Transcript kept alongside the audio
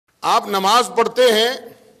آپ نماز پڑھتے ہیں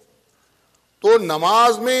تو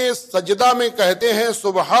نماز میں سجدہ میں کہتے ہیں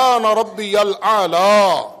سبحان ربی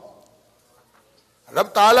الاعلی، رب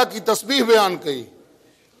تعالیٰ کی تسبیح بیان کی،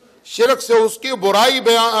 شرک سے اس کی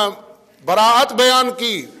براعت بیان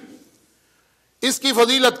کی. اس کی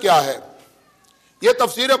فضیلت کیا ہے؟ یہ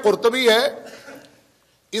تفسیر قرطبی ہے،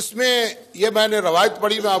 اس میں یہ میں نے روایت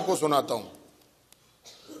پڑھی، میں آپ کو سناتا ہوں.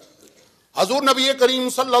 حضور نبی کریم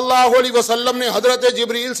صلی اللہ علیہ وسلم نے حضرت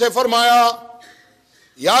جبریل سے فرمایا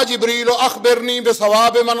یا جبریل اخبرنی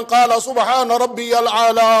بثواب من قال سبحان ربی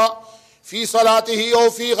الاعلی فی صلاتہ او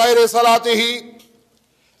فی غیر صلاتہ،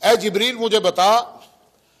 اے جبریل مجھے بتا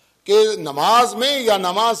کہ نماز میں یا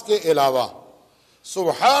نماز کے علاوہ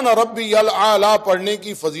سبحان ربی الاعلی پڑھنے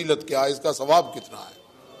کی فضیلت کیا ہے، اس کا ثواب کتنا ہے.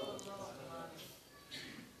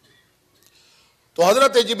 تو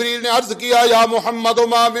حضرت جبریل نے عرض کیا یا محمد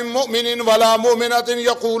ما من مؤمن ولا مؤمنۃ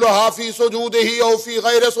یقولها فی سجودہ او فی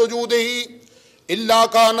غیر سجودہ الا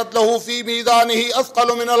كانت له في میزانہ اثقل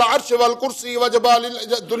من العرش والکرسی وجبال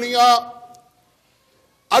الدنیا.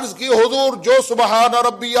 عرض کی حضور جو سبحان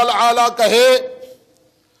ربی الاعلی کہے،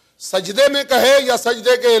 سجدے میں کہے یا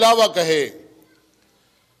سجدے کے علاوہ کہے،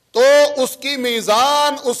 تو اس کی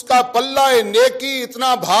میزان، اس کا پلہ نیکی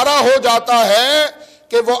اتنا بھارا ہو جاتا ہے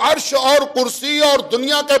کہ وہ عرش اور کرسی اور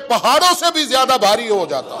دنیا کے پہاڑوں سے بھی زیادہ بھاری ہو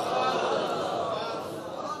جاتا ہے.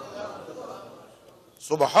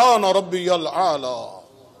 سبحان ربی الاعلی،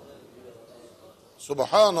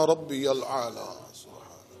 سبحان ربی الاعلی.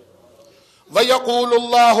 وَيَقُولُ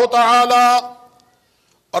اللَّهُ تعالی،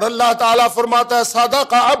 اور اللہ تعالیٰ فرماتا ہے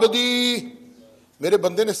صدق عبدی، میرے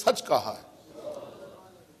بندے نے سچ کہا ہے.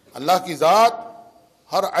 اللہ کی ذات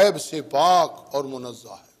ہر عیب سے پاک اور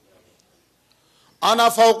منزہ ہے. انا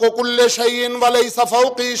فوق کل شیء ولیس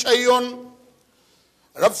فوقی شیء،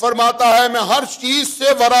 رب فرماتا ہے میں ہر چیز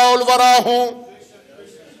سے وراء الورا ہوں،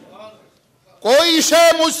 کوئی شے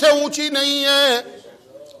مجھ سے اونچی نہیں ہے.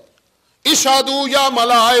 اشہدوا یا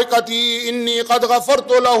ملائکتی انی قد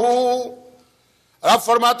غفرت لہ، رب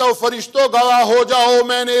فرماتا ہوں فرشتوں گواہ ہو جاؤ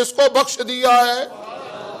میں نے اس کو بخش دیا ہے.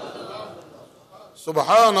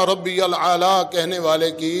 سبحان ربی الاعلی کہنے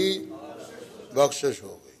والے کی بخشش ہو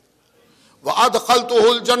گئی. وَأَدْخَلْتُهُ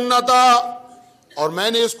الْجَنَّةَ، اور میں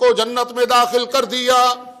نے اس کو جنت میں داخل کر دیا.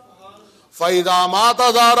 فَإِذَا مَاتَ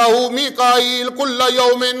زَارَهُ مِيكَائِيلُ كُلَّ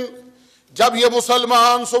يَوْمٍ، جب یہ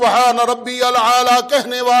مسلمان سبحان ربی الاعلی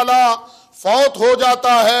کہنے والا فوت ہو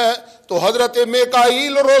جاتا ہے تو حضرت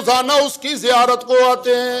میکائیل روزانہ اس کی زیارت کو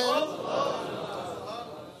آتے ہیں.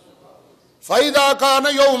 فَإِذَا كَانَ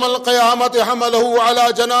يَوْمَ الْقِيَامَةِ حَمَلَهُ عَلَى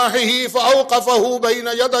جَنَاحِهِ فَأَوْقَفَهُ بَيْنَ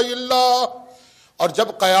يَدَيِ اللَّهِ، اور جب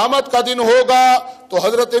قیامت کا دن ہوگا تو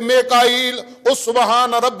حضرت میکائیل اس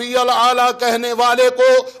سبحان ربی الاعلی کہنے والے کو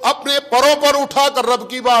اپنے پروں پر اٹھا کر رب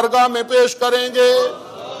کی بارگاہ میں پیش کریں گے.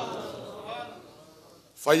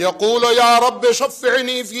 فَيَقُولُ يَا رَبِّ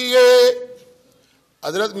شَفِّعْنِي فِيهِ،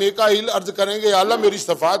 حضرت میکائیل عرض کریں گے یا اللہ میری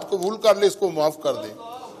شفاعت قبول کر لے، اس کو معاف کر دے.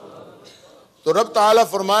 تو رب تعالیٰ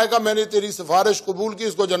فرمائے گا میں نے تیری سفارش قبول کی،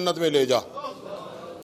 اس کو جنت میں لے جا.